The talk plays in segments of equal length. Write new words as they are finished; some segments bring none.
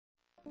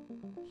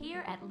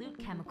Here at Loot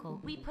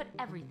Chemical, we put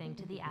everything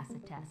to the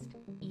acid test,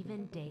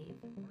 even Dave.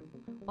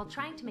 While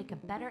trying to make a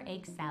better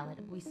egg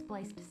salad, we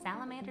spliced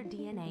salamander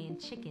DNA in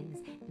chickens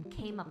and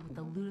came up with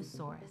the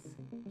Lutosaurus.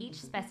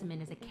 Each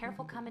specimen is a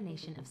careful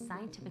combination of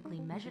scientifically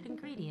measured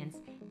ingredients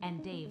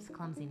and Dave's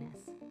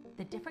clumsiness.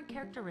 The different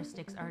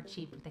characteristics are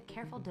achieved with a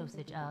careful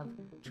dosage of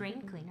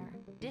drain cleaner,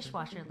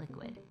 dishwasher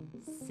liquid,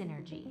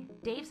 synergy.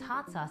 Dave's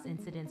hot sauce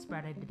incident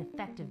sprouted a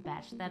defective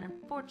batch that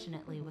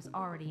unfortunately was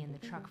already in the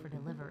truck for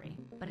delivery,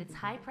 but its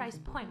high price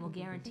point will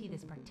guarantee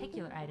this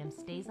particular item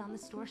stays on the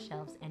store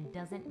shelves and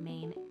doesn't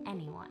maim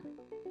anyone.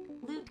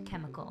 Loot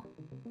Chemical.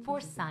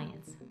 For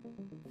science.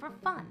 For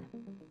fun.